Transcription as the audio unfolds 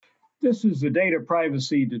This is the Data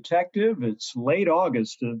Privacy Detective. It's late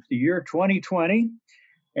August of the year 2020.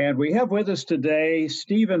 And we have with us today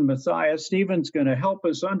Stephen Matthias. Stephen's going to help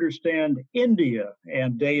us understand India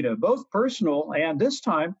and data, both personal and this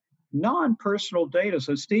time non-personal data.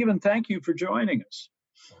 So, Stephen, thank you for joining us.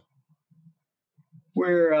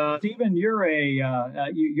 Stephen,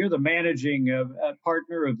 you're the managing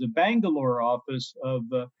partner of the Bangalore office of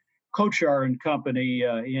Kochhar and Company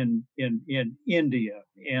in India.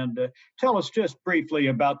 And tell us just briefly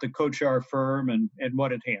about the Kochhar firm and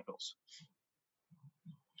what it handles.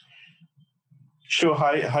 Sure.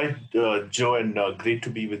 Hi, Joe, and great to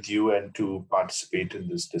be with you and to participate in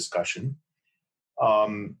this discussion.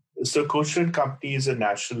 So Kochhar and Company is a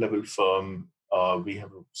national level firm. We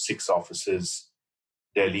have 6 offices: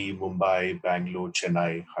 Delhi, Mumbai, Bangalore,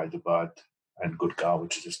 Chennai, Hyderabad, and Gurgaon,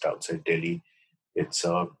 which is just outside Delhi. It's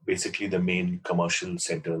basically the main commercial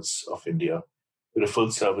centers of India. We're a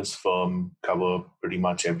full service firm, cover pretty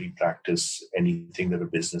much every practice, anything that a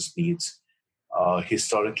business needs.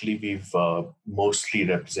 Historically, we've mostly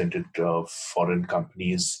represented foreign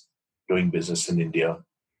companies doing business in India,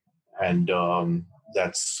 and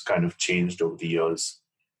that's kind of changed over the years.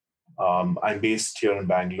 I'm based here in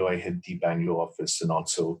Bangalore. I head the Bangalore office and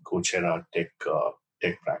also co-chair our tech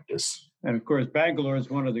practice. And of course, Bangalore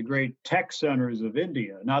is one of the great tech centers of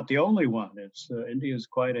India. Not the only one. India is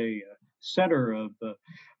quite a center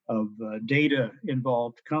of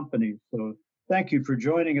data-involved companies. So thank you for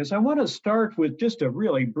joining us. I want to start with just a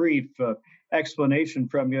really brief explanation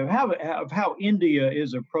from you of how India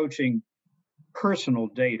is approaching personal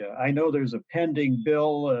data. I know there's a pending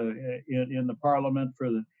bill in the Parliament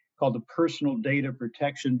called the Personal Data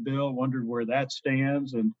Protection Bill. Wondered where that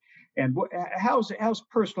stands, and how's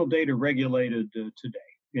personal data regulated today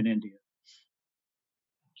in India?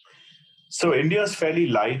 So India is fairly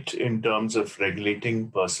light in terms of regulating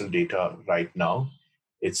personal data right now.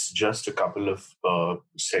 It's just a couple of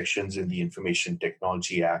sections in the Information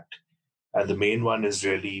Technology Act. And the main one is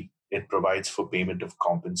really, it provides for payment of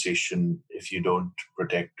compensation if you don't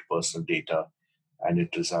protect personal data and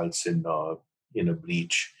it results in a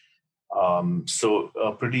breach. So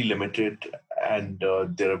pretty limited, and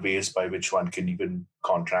there are ways by which one can even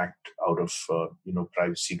contract out of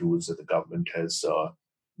privacy rules that the government has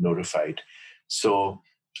notified. So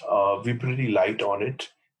we're pretty light on it.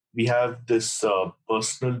 We have this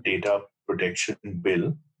personal data protection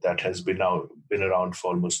bill that has been around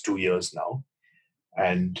for almost 2 years now,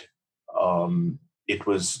 and it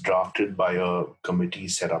was drafted by a committee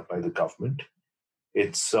set up by the government.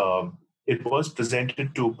 It was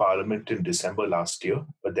presented to Parliament in December last year,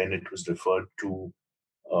 but then it was referred to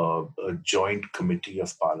a joint committee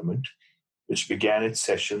of Parliament, which began its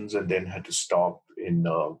sessions and then had to stop in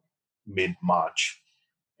mid-March.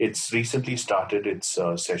 It's recently started its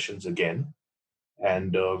sessions again,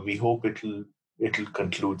 and we hope it'll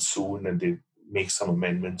conclude soon, and they make some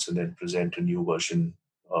amendments and then present a new version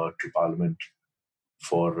to Parliament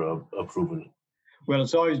for approval. Well,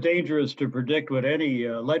 it's always dangerous to predict what any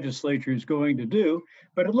legislature is going to do,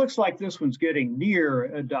 but it looks like this one's getting near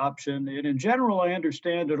adoption. And in general, I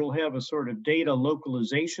understand it'll have a sort of data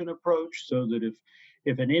localization approach, so that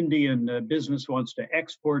if an Indian business wants to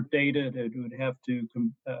export data, it would have to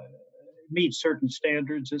meet certain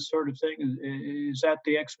standards, this sort of thing. Is that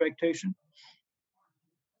the expectation?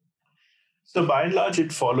 So by and large,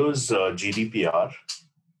 it follows GDPR.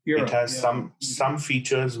 Europe, it has some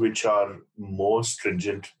features which are more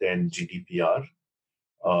stringent than GDPR.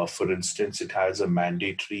 For instance, it has a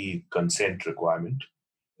mandatory consent requirement.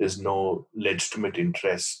 There's no legitimate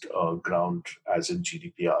interest ground as in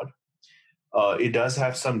GDPR. It does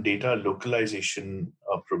have some data localization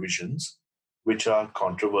provisions, which are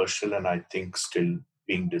controversial and I think still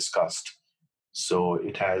being discussed. So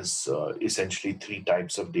it has essentially 3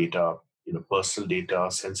 types of data: personal data,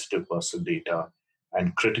 sensitive personal data,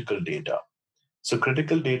 and critical data. So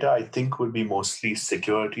critical data, I think, will be mostly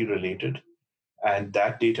security related, and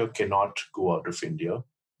that data cannot go out of India.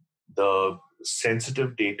 The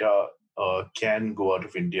sensitive data can go out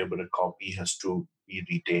of India, but a copy has to be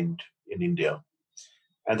retained in India.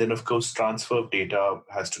 And then, of course, transfer of data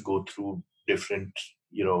has to go through different,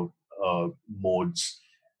 modes,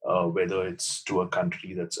 whether it's to a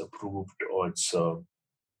country that's approved or it's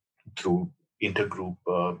through intergroup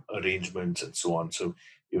arrangements and so on. So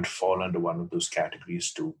it would fall under one of those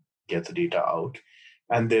categories to get the data out.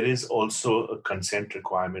 And there is also a consent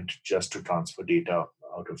requirement just to transfer data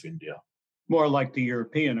out of India. More like the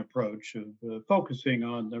European approach of focusing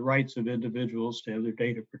on the rights of individuals to have their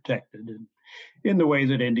data protected in the way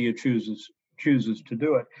that India chooses to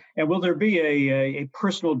do it. And will there be a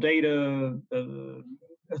personal data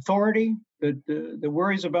authority that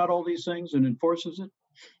worries about all these things and enforces it?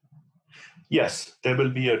 Yes, there will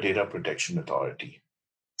be a data protection authority.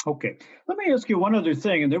 Okay. Let me ask you one other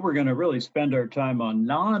thing, and then we're going to really spend our time on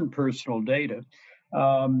non-personal data.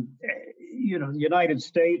 The United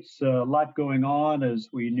States, a lot going on as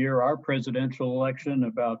we near our presidential election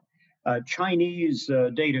about Chinese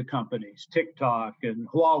data companies, TikTok and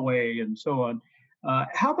Huawei and so on.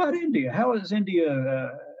 How about India? How has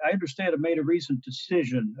India, I understand, have made a recent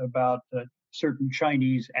decision about certain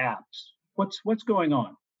Chinese apps. What's going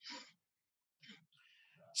on?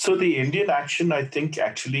 So the Indian action, I think,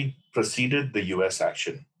 actually preceded the US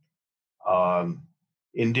action. Um,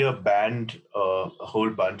 India banned a whole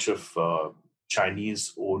bunch of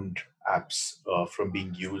Chinese-owned apps from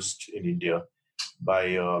being used in India by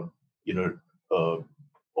you know uh,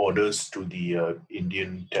 orders to the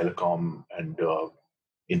Indian telecom and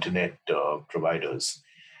internet providers,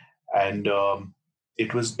 and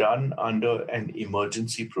it was done under an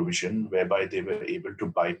emergency provision whereby they were able to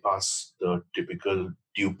bypass the typical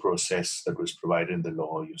due process that was provided in the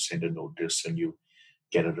law. You send a notice and you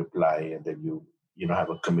get a reply, and then you have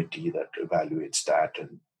a committee that evaluates that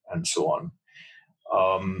and so on.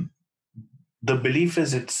 Um, the belief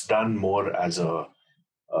is it's done more as a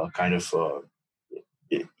kind of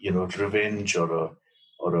revenge or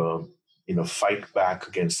a fight back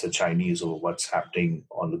against the Chinese over what's happening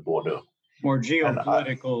on the border. More And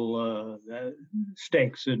geopolitical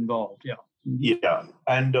stakes involved. Yeah. yeah,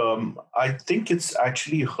 and I think it's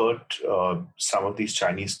actually hurt some of these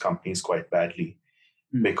Chinese companies quite badly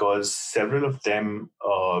because several of them,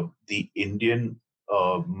 the Indian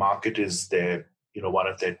market is one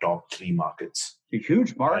of their top three markets. A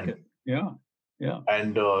huge market. And yeah.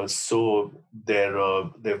 and so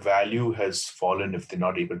their value has fallen if they're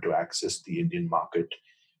not able to access the Indian market.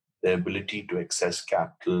 Their ability to access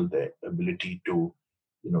capital, their ability to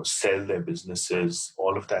sell their businesses,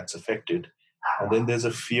 all of that's affected. And then there's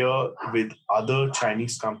a fear with other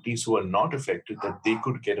Chinese companies who are not affected that they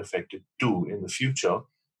could get affected too in the future,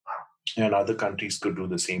 and other countries could do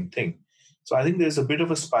the same thing. So I think there's a bit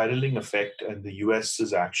of a spiraling effect, and the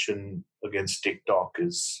US's action against TikTok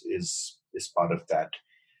is part of that.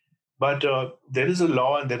 But there is a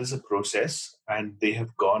law and there is a process, and they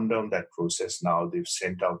have gone down that process now. They've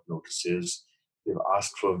sent out notices. They've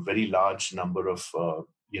asked for a very large number of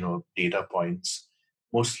data points,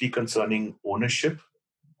 mostly concerning ownership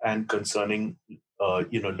and concerning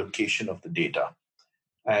location of the data.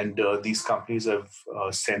 And these companies have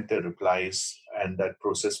sent their replies, and that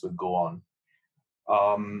process will go on.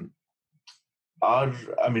 Um,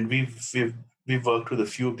 we've worked with a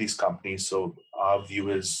few of these companies, so our view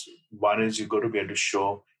is one is you've got to be able to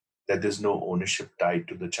show that there's no ownership tied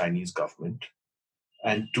to the Chinese government,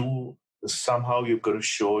 and two, somehow you've got to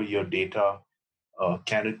show your data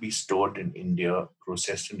can it be stored in India,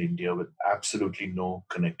 processed in India with absolutely no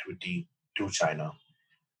connectivity to China.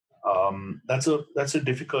 That's a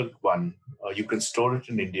difficult one. You can store it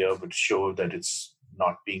in India, but show that it's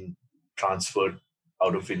not being transferred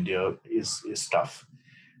out of India is tough.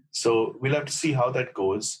 So we'll have to see how that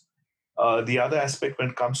goes. The other aspect when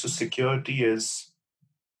it comes to security is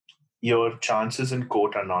your chances in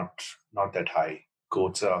court are not that high.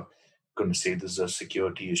 Courts are going to say this is a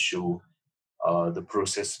security issue. The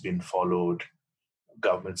process has been followed.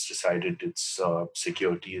 Government's decided its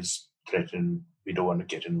security is threatened. We don't want to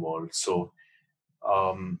get involved. So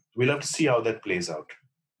we'll have to see how that plays out.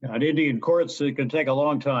 In Indian courts, it can take a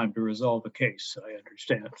long time to resolve a case, I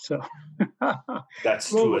understand. So that's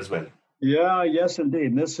true as well. Yeah, yes,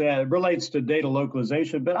 indeed. This relates to data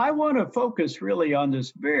localization, but I want to focus really on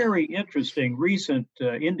this very interesting recent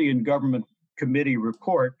Indian government committee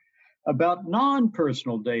report about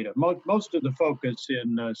non-personal data. Most of the focus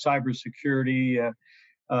in cybersecurity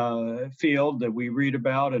field that we read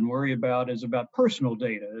about and worry about is about personal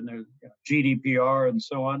data and there's GDPR and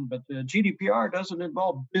so on. But the GDPR doesn't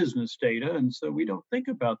involve business data, and so we don't think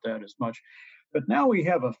about that as much. But now we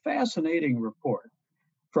have a fascinating report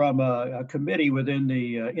from a committee within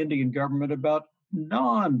the Indian government about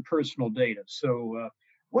non-personal data. So,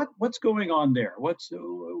 what's going on there? What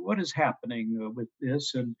is happening with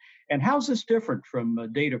this, and how's this different from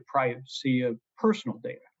data privacy of personal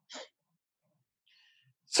data?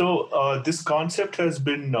 So this concept has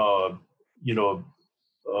been,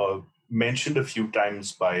 mentioned a few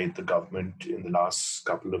times by the government in the last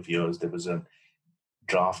couple of years. There was a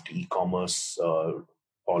draft e-commerce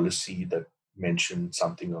policy that mentioned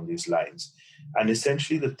something on these lines. And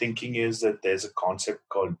essentially the thinking is that there's a concept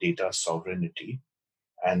called data sovereignty,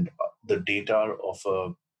 and the data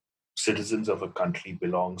of citizens of a country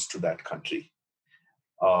belongs to that country.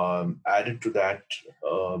 Added to that,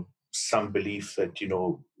 some belief that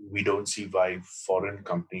we don't see why foreign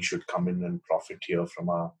companies should come in and profit here from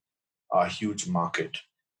our huge market,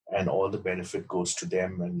 and all the benefit goes to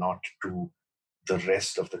them and not to the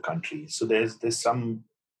rest of the country. So there's some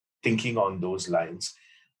thinking on those lines.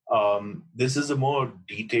 This is a more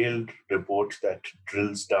detailed report that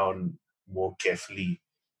drills down more carefully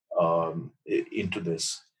into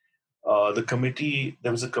this.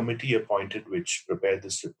 There was a committee appointed which prepared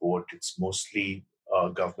this report. It's mostly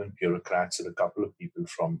government bureaucrats and a couple of people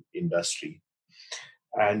from industry.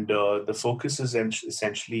 And the focus is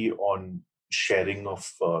essentially on sharing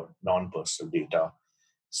of non-personal data.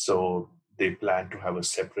 So they plan to have a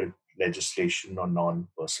separate legislation on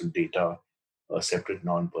non-personal data, a separate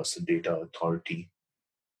non-personal data authority.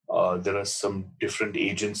 There are some different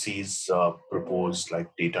agencies proposed,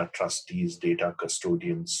 like data trustees, data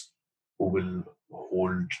custodians, who will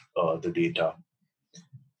hold the data.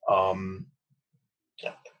 Um,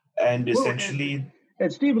 and essentially,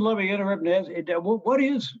 and Stephen, let me interrupt and ask, what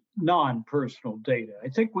is non-personal data? I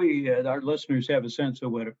think our listeners have a sense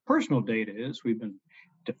of what a personal data is. We've been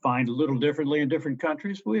defined a little differently in different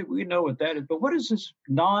countries. We know what that is, but what is this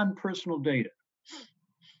non-personal data?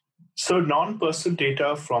 So non-personal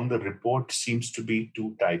data from the report seems to be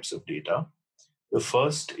two types of data. The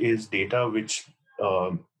first is data which,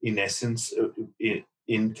 in essence,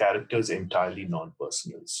 in characters entirely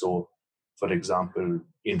non-personal. So, for example,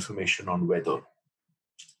 information on weather.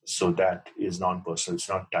 So that is non-personal. It's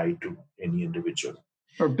not tied to any individual.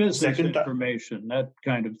 Or business information, that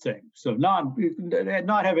kind of thing. So not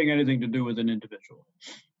having anything to do with an individual.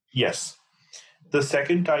 Yes. The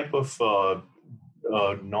second type of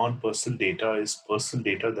non-personal data is personal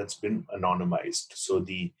data that's been anonymized. So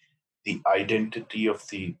the identity of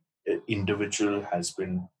the individual has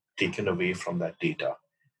been taken away from that data,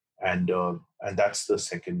 and that's the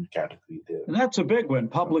second category there. And that's a big one.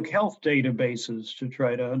 Public health databases to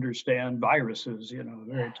try to understand viruses.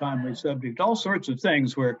 Very timely subject. All sorts of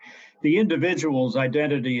things where the individual's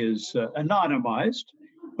identity is anonymized,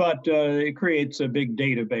 but it creates a big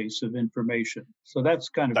database of information. So that's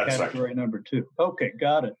kind of category right. Number two. Okay,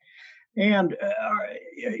 got it. And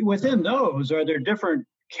within those, are there different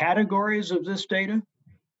categories of this data?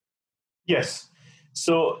 Yes.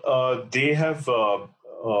 So they have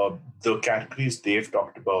the categories they've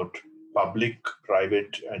talked about: public,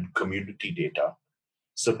 private, and community data.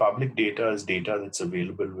 So public data is data that's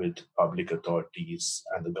available with public authorities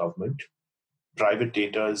and the government. Private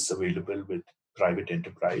data is available with private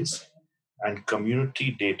enterprise. And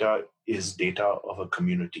community data is data of a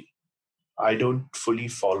community. I don't fully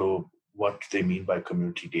follow what they mean by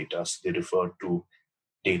community data. So they refer to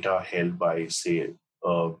data held by, say,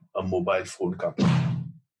 a mobile phone company,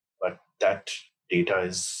 but that data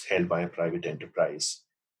is held by a private enterprise.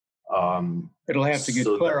 It'll have to get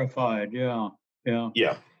clarified. Yeah.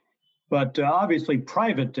 But obviously,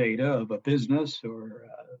 private data of a business, or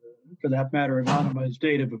for that matter, anonymized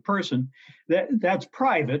data of a person, that's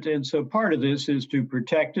private. And so part of this is to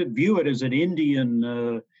protect it, view it as an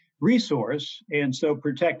Indian resource, and so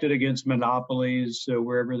protect it against monopolies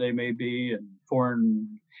wherever they may be, and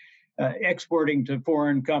foreign exporting to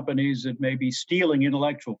foreign companies that may be stealing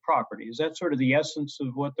intellectual property. Is that sort of the essence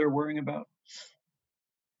of what they're worrying about?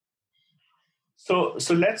 So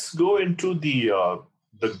let's go into the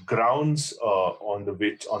grounds on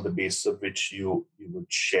the basis of which you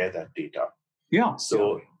would share that data. Yeah.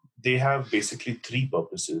 So they have basically three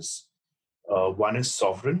purposes. One is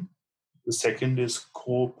sovereign, the second is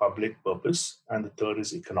core public purpose, and the third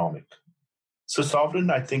is economic. So sovereign,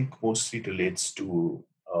 I think, mostly relates to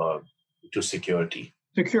security.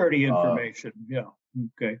 Security information. Yeah.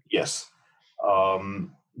 Okay. Yes.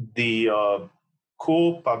 The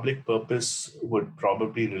core public purpose would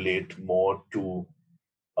probably relate more to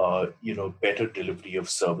better delivery of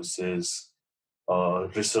services,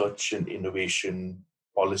 research and innovation,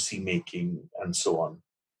 policy making, and so on.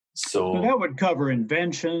 So that would cover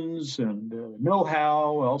inventions and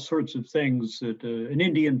know-how, all sorts of things that an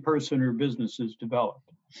Indian person or business has developed.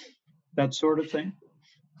 That sort of thing?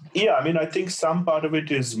 Yeah, I mean, I think some part of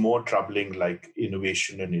it is more troubling, like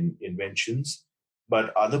innovation and inventions,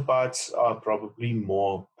 but other parts are probably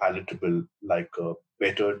more palatable, like a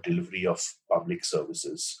better delivery of public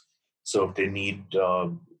services. So if they need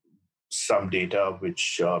some data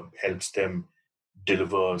which helps them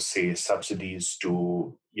deliver, say, subsidies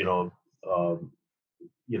to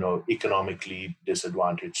economically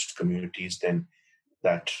disadvantaged communities, then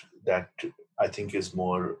that I think is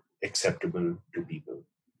more acceptable to people.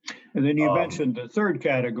 And then you mentioned the third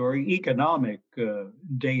category, economic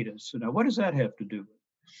data. So now, what does that have to do with?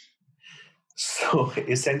 So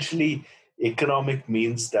essentially, economic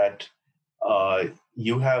means that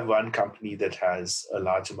you have one company that has a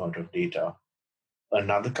large amount of data.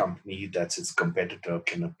 Another company that's its competitor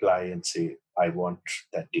can apply and say, I want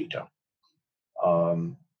that data.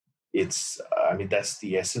 Um, that's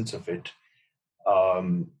the essence of it.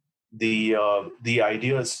 Um, the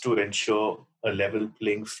idea is to ensure a level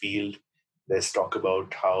playing field. Let's talk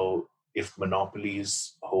about how if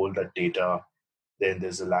monopolies hold that data, then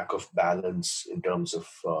there's a lack of balance in terms of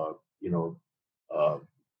you know uh,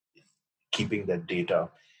 keeping that data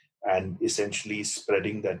and essentially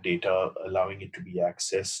spreading that data, allowing it to be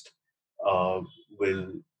accessed, uh,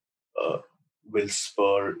 will uh, will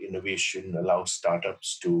spur innovation, allow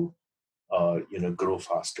startups to grow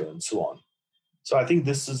faster, and so on. So I think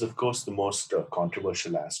this is, of course, the most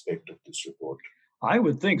controversial aspect of this report. I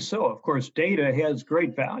would think so. Of course, data has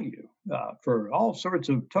great value for all sorts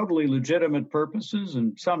of totally legitimate purposes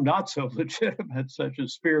and some not so legitimate, such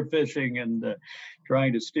as spear phishing and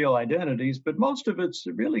trying to steal identities. But most of it's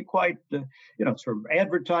really quite, sort of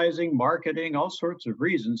advertising, marketing, all sorts of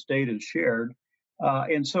reasons data is shared.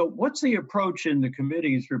 And so, what's the approach in the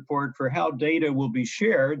committee's report for how data will be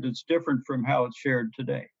shared that's different from how it's shared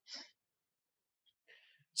today?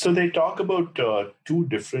 So they talk about two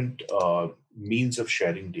different means of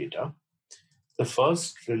sharing data. The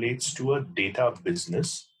first relates to a data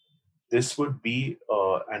business. This would be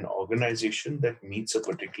an organization that meets a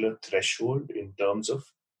particular threshold in terms of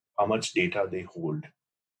how much data they hold.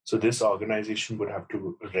 So this organization would have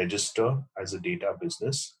to register as a data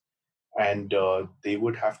business, and they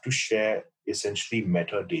would have to share essentially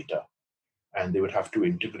metadata, and they would have to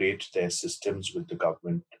integrate their systems with the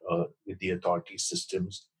government, with the authority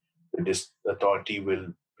systems. Authority will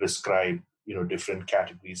prescribe, different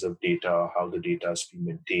categories of data, how the data is being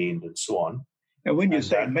maintained, and so on. And when you And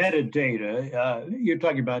say that, metadata, you're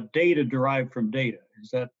talking about data derived from data. Is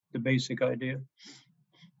that the basic idea?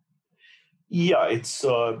 yeah, it's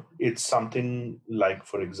something like,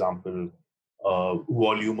 for example,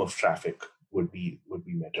 volume of traffic would be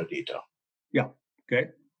metadata. Yeah. Okay.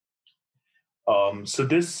 So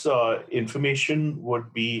this information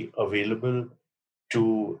would be available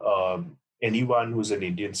to anyone who's an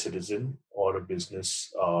Indian citizen or a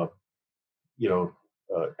business, an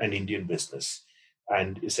Indian business.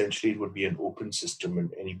 And essentially, it would be an open system and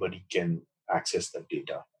anybody can access that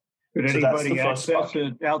data. Could So that's the anybody first access part.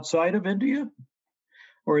 it outside of India,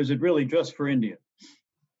 or is it really just for India?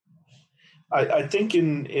 I think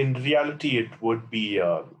in reality, it would be,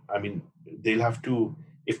 they'll have to,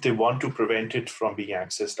 if they want to prevent it from being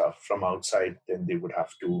accessed from outside, then they would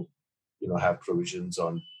have to, have provisions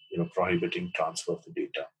on, prohibiting transfer of the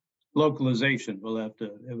data. Localization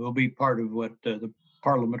it will be part of what the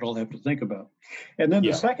Parliament will have to think about. And then the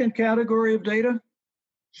Yeah. second category of data.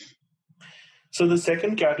 So the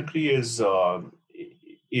second category is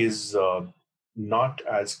not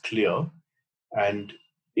as clear, and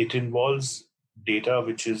it involves data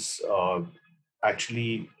which is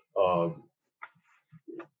actually.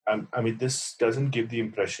 This doesn't give the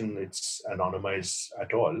impression it's anonymized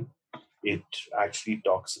at all. It actually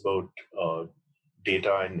talks about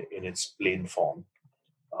data in its plain form,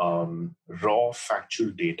 raw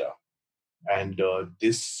factual data, and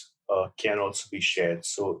this can also be shared.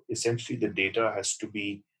 So essentially, the data has to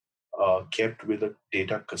be kept with a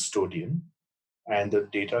data custodian, and the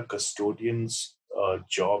data custodian's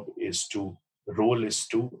role is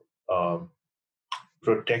to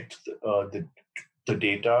protect the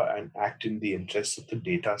data and act in the interests of the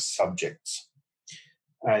data subjects.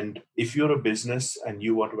 And if you're a business and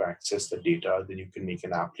you want to access the data, then you can make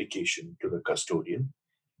an application to the custodian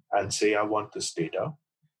and say, I want this data.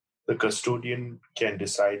 The custodian can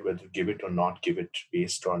decide whether to give it or not give it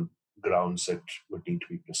based on grounds that would need to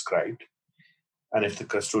be prescribed. And if the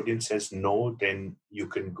custodian says no, then you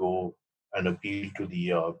can go and appeal to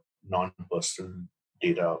the non-personal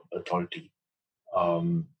data authority.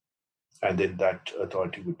 Um, and then that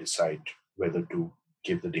authority would decide whether to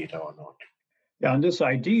give the data or not. Yeah, and this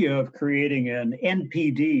idea of creating an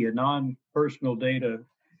NPD, a non-personal data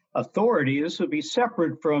authority, this would be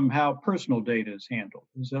separate from how personal data is handled.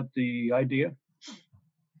 Is that the idea?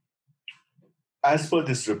 As per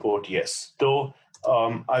this report, yes. Though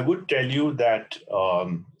I would tell you that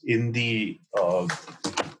in the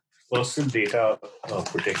Personal Data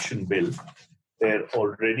Protection Bill, there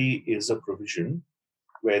already is a provision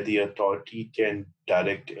where the authority can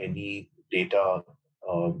direct any data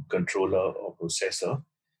controller or processor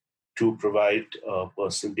to provide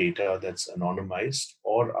personal data that's anonymized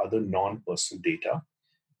or other non-personal data,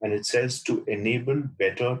 And it says to enable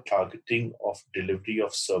better targeting of delivery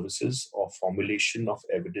of services or formulation of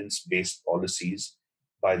evidence-based policies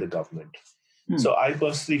by the government. So I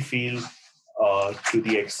personally feel, to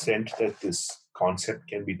the extent that this concept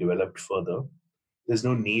can be developed further, there's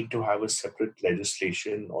no need to have a separate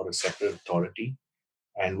legislation or a separate authority,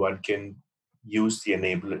 and one can use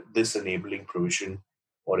this enabling provision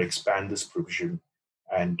or expand this provision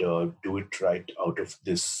and do it right out of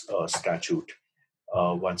this statute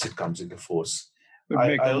once it comes into force. Would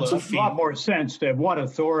make I a also lot feel, more sense to have one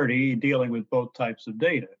authority dealing with both types of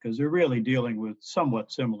data because they're really dealing with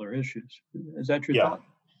somewhat similar issues. Is that your yeah, thought?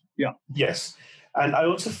 Yeah. yes. And I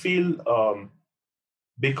also feel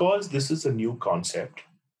because this is a new concept,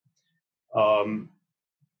 um,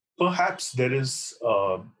 perhaps there is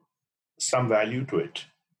some value to it,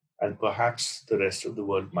 and perhaps the rest of the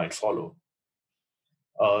world might follow.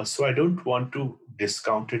 So I don't want to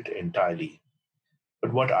discount it entirely.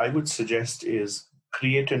 But what I would suggest is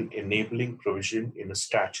create an enabling provision in a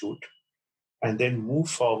statute and then move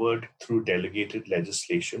forward through delegated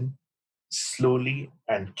legislation slowly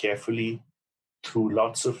and carefully through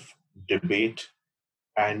lots of debate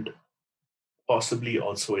and possibly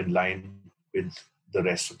also in line with the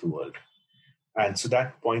rest of the world. And so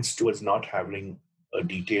that points towards not having a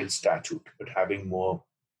detailed statute, but having more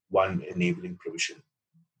one enabling provision.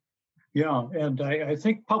 Yeah, and I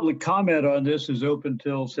think public comment on this is open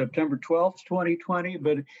till September 12th, 2020,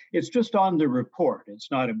 but it's just on the report.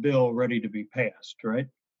 It's not a bill ready to be passed, right?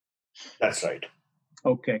 That's right.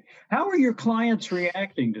 Okay. How are your clients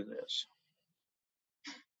reacting to this?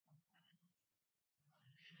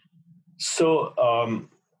 So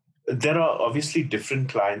there are obviously different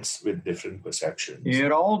clients with different perceptions.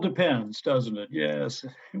 It all depends, doesn't it? Yes.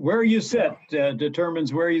 Where you sit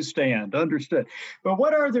determines where you stand. Understood. But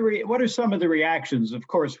what are some of the reactions? Of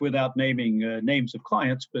course, without naming names of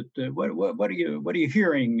clients, but what are you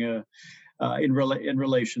hearing in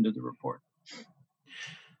relation to the report?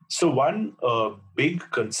 So one big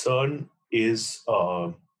concern is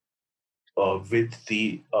with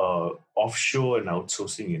the offshore and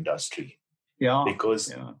outsourcing industry. Yeah.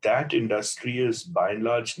 Because that industry is by and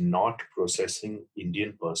large not processing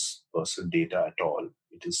Indian personal data at all.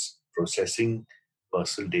 It is processing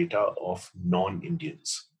personal data of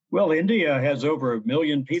non-Indians. Well, India has over 1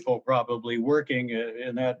 million people probably working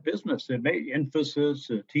in that business.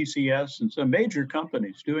 Infosys, TCS, and some major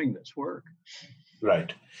companies doing this work.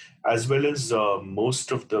 Right. As well as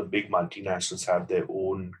most of the big multinationals have their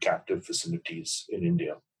own captive facilities in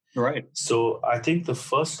India. Right. So I think the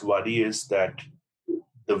first worry is that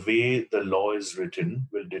the way the law is written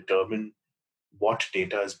will determine what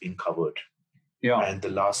data is being covered. Yeah. And the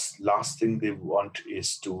last thing they want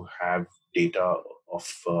is to have data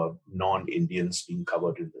of non-Indians being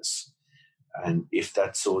covered in this. And if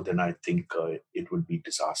that's so, then I think it would be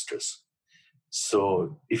disastrous.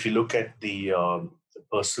 So if you look at the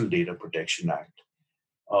Personal Data Protection Act,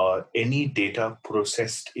 any data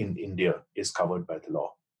processed in India is covered by the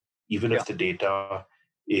law, even if the data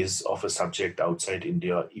is of a subject outside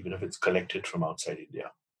India, even if it's collected from outside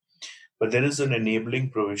India. But there is an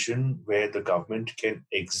enabling provision where the government can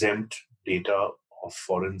exempt data of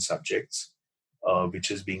foreign subjects, which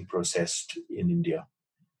is being processed in India.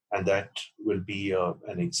 And that will be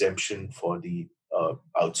an exemption for the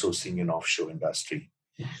outsourcing and offshore industry.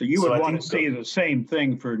 So you would want to see the same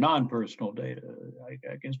thing for non-personal data.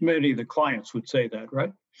 I guess many of the clients would say that,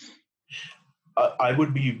 right? I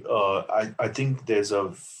would be. I think there's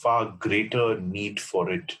a far greater need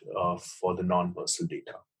for it for the non-personal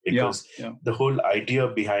data, because the whole idea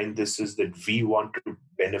behind this is that we want to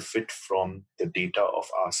benefit from the data of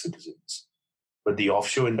our citizens, but the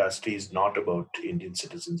offshore industry is not about Indian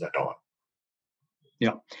citizens at all.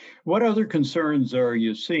 Yeah. What other concerns are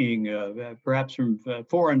you seeing, perhaps from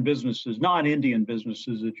foreign businesses, non-Indian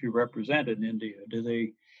businesses that you represent in India?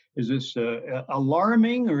 Is this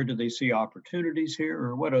alarming, or do they see opportunities here,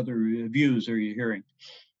 or what other views are you hearing?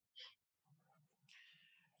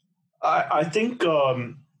 I think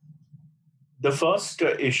the first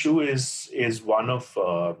issue is one of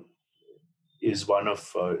I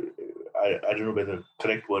don't know whether the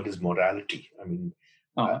correct word is morality. I mean,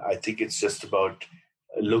 I think it's just about,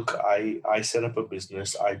 look, I set up a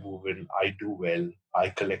business, I move in, I do well, I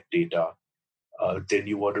collect data. Then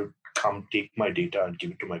you want to come take my data and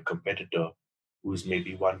give it to my competitor who's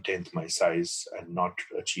maybe 1/10 my size and not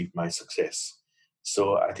achieve my success.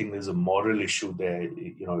 So I think there's a moral issue there,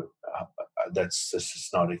 that's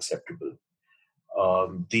just not acceptable.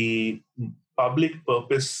 The public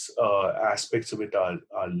purpose aspects of it are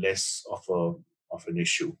less of an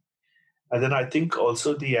issue. And then I think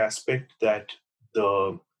also the aspect that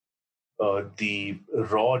the the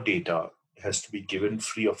raw data has to be given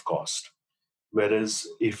free of cost. Whereas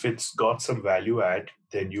if it's got some value add,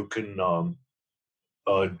 then you can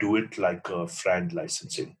do it like a FRAND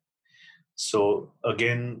licensing. So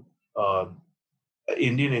again,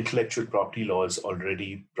 Indian intellectual property laws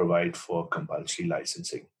already provide for compulsory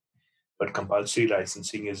licensing, but compulsory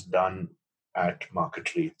licensing is done at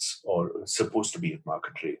market rates or supposed to be at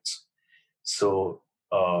market rates. So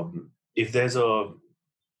if there's a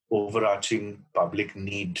overarching public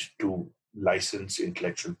need to license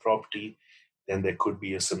intellectual property, then there could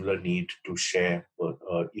be a similar need to share,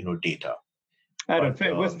 data.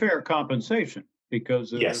 With fair compensation,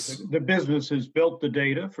 because Yes, the business has built the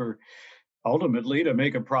data for ultimately to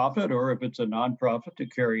make a profit, or if it's a nonprofit, to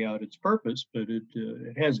carry out its purpose, but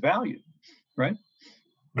it has value, right?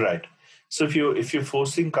 right. So if you're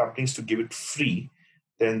forcing companies to give it free,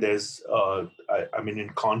 then there's I mean, in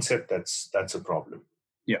concept, that's a problem.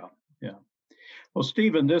 Yeah, yeah. Well,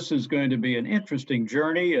 Stephen, this is going to be an interesting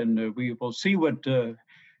journey, and we will see what the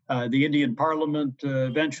Indian Parliament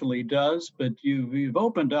eventually does. But you've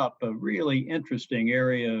opened up a really interesting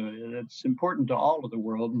area that's important to all of the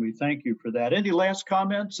world, and we thank you for that. Any last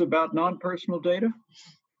comments about non-personal data?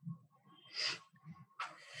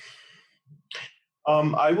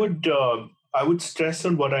 I would stress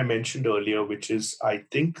on what I mentioned earlier, which is I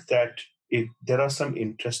think that there are some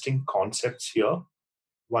interesting concepts here.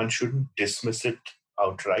 One shouldn't dismiss it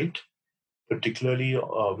outright, particularly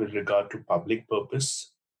with regard to public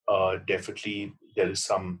purpose. Definitely, there is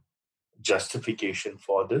some justification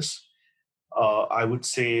for this. I would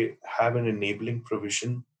say have an enabling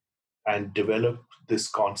provision and develop this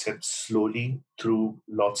concept slowly through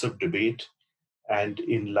lots of debate and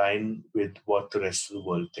in line with what the rest of the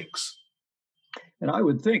world thinks. And I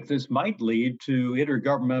would think this might lead to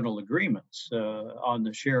intergovernmental agreements on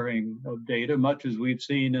the sharing of data, much as we've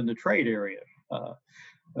seen in the trade area.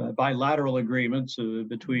 Bilateral agreements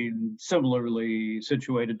between similarly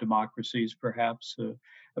situated democracies, perhaps,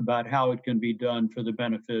 about how it can be done for the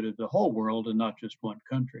benefit of the whole world and not just one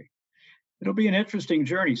country. It'll be an interesting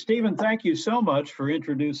journey. Stephen, thank you so much for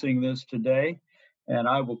introducing this today. And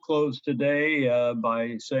I will close today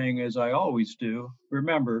by saying, as I always do,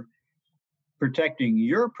 remember, protecting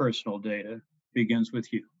your personal data begins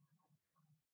with you.